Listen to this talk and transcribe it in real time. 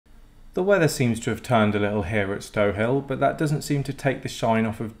The weather seems to have turned a little here at Stow Hill, but that doesn't seem to take the shine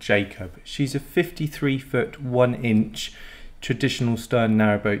off of Jacob. She's a 53 foot 1 inch traditional stern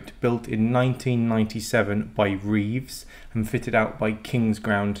narrowboat built in 1997 by Reeves and fitted out by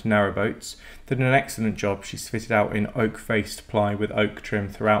Kingsground narrowboats. Did an excellent job. She's fitted out in oak faced ply with oak trim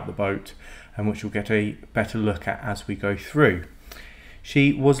throughout the boat, and which we'll get a better look at as we go through.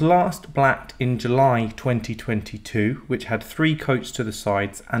 She was last blacked in July 2022, which had 3 coats to the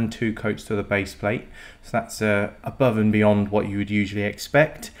sides and 2 coats to the base plate. So that's above and beyond what you would usually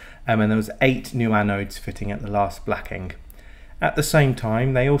expect. And there was 8 new anodes fitting at the last blacking. At the same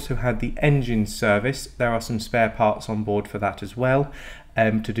time, they also had the engine service. There are some spare parts on board for that as well,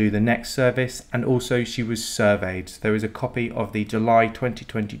 to do the next service. And also she was surveyed. So there is a copy of the July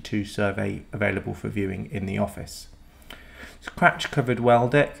 2022 survey available for viewing in the office. Scratch covered well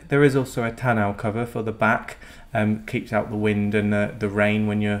deck. There is also a tonneau cover for the back, keeps out the wind and the rain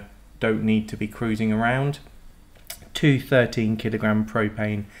when you don't need to be cruising around. 2 13 kilogram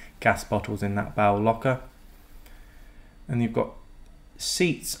propane gas bottles in that bow locker. And you've got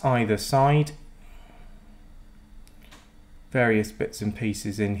seats either side. Various bits and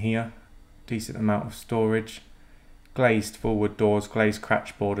pieces in here. Decent amount of storage. Glazed forward doors, glazed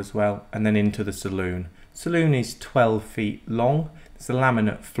cratchboard as well, and then into the saloon. Saloon is 12 feet long. There's a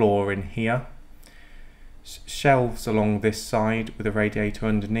laminate floor in here. Shelves along this side with a radiator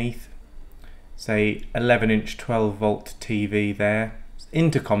underneath. Say 11-inch 12-volt TV there.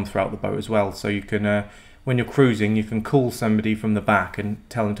 Intercom throughout the boat as well, so you can, when you're cruising, you can call somebody from the back and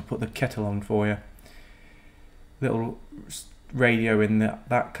tell them to put the kettle on for you. Little radio in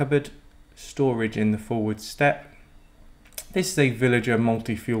that cupboard. Storage in the forward step. This is a Villager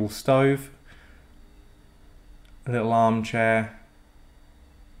multi-fuel stove. A little armchair,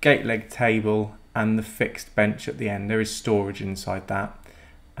 gate leg table, and the fixed bench at the end. There is storage inside that,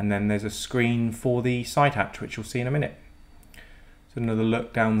 and then there's a screen for the side hatch, which you'll see in a minute. So another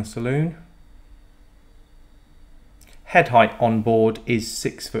look down the saloon. Head height on board is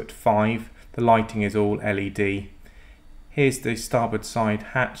 6'5". The lighting is all LED. Here's the starboard side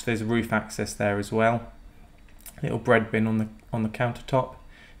hatch. There's roof access there as well. Little bread bin on the countertop.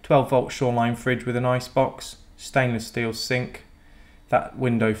 12-volt shoreline fridge with an ice box. Stainless steel sink. That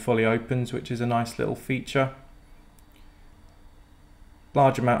window fully opens, which is a nice little feature.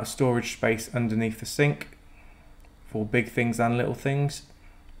 Large amount of storage space underneath the sink for big things and little things.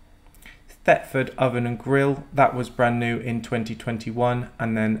 Thetford oven and grill, that was brand new in 2021,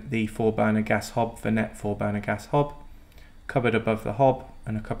 and then the 4-burner gas hob, the net 4-burner gas hob. Cupboard above the hob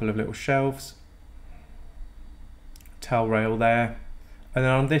and a couple of little shelves. Towel rail there. And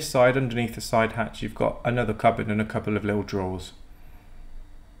then on this side, underneath the side hatch, you've got another cupboard and a couple of little drawers.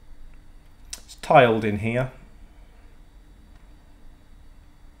 It's tiled in here.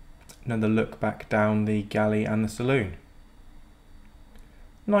 Another look back down the galley and the saloon.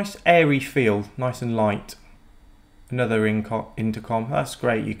 Nice airy feel, nice and light. Another intercom. That's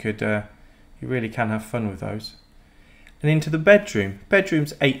great. You really can have fun with those. And into the bedroom.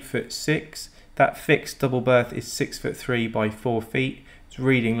 Bedroom's 8'6". That fixed double berth is 6'3" by 4 feet. There's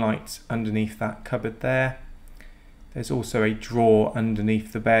reading lights underneath that cupboard there. There's also a drawer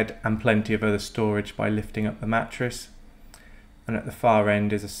underneath the bed and plenty of other storage by lifting up the mattress. And at the far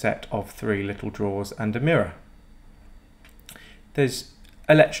end is a set of 3 little drawers and a mirror. There's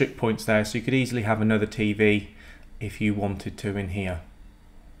electric points there, so you could easily have another TV if you wanted to in here.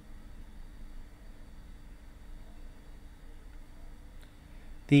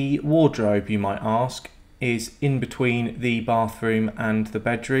 The wardrobe, you might ask, is in between the bathroom and the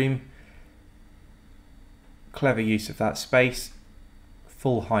bedroom. Clever use of that space.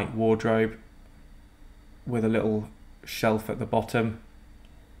 Full height wardrobe with a little shelf at the bottom.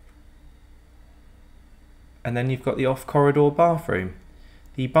 And then you've got the off corridor bathroom.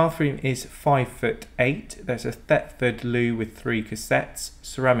 The bathroom is 5'8". There's a Thetford loo with 3 cassettes,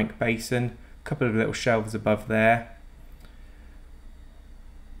 ceramic basin, a couple of little shelves above there.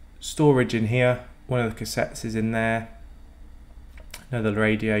 Storage in here, one of the cassettes is in there, another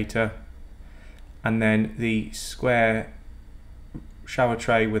radiator, and then the square shower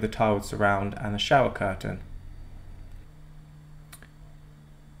tray with a tiled surround and a shower curtain.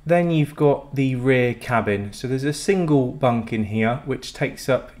 Then you've got the rear cabin. So there's a single bunk in here which takes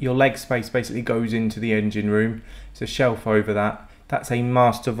up your leg space, basically goes into the engine room. There's a shelf over that. That's a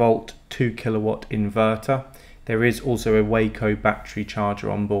Master Volt 2 kilowatt inverter. There is also a Waco battery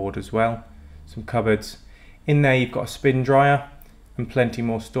charger on board as well. Some cupboards. In there you've got a spin dryer and plenty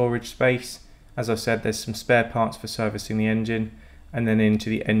more storage space. As I said, there's some spare parts for servicing the engine, and then into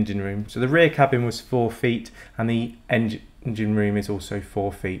the engine room. So the rear cabin was 4 feet and the engine room is also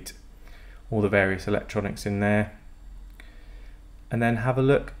 4 feet. all the various electronics in there. And then have a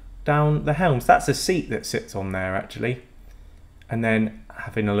look down the helms. That's a seat that sits on there actually. And then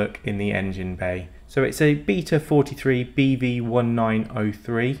having a look in the engine bay. So it's a Beta 43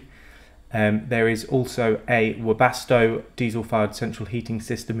 BV1903. There is also a Webasto diesel-fired central heating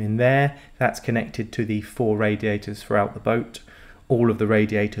system in there. That's connected to the 4 radiators throughout the boat. All of the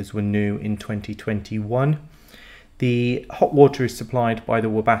radiators were new in 2021. The hot water is supplied by the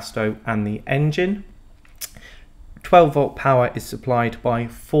Webasto and the engine. 12 volt power is supplied by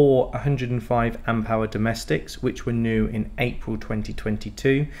 4 105 amp hour domestics, which were new in April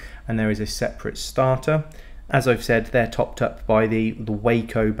 2022, and there is a separate starter. As I've said, they're topped up by the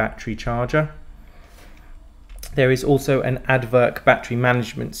Waco battery charger. There is also an Adverk battery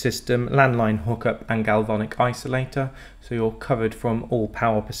management system, landline hookup and galvanic isolator, so you're covered from all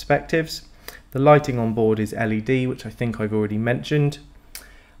power perspectives. The lighting on board is LED, which I think I've already mentioned.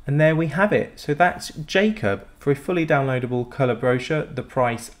 And there we have it. So that's Jacob. For a fully downloadable colour brochure, the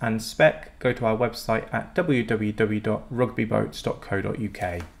price and spec, go to our website at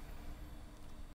www.rugbyboats.co.uk.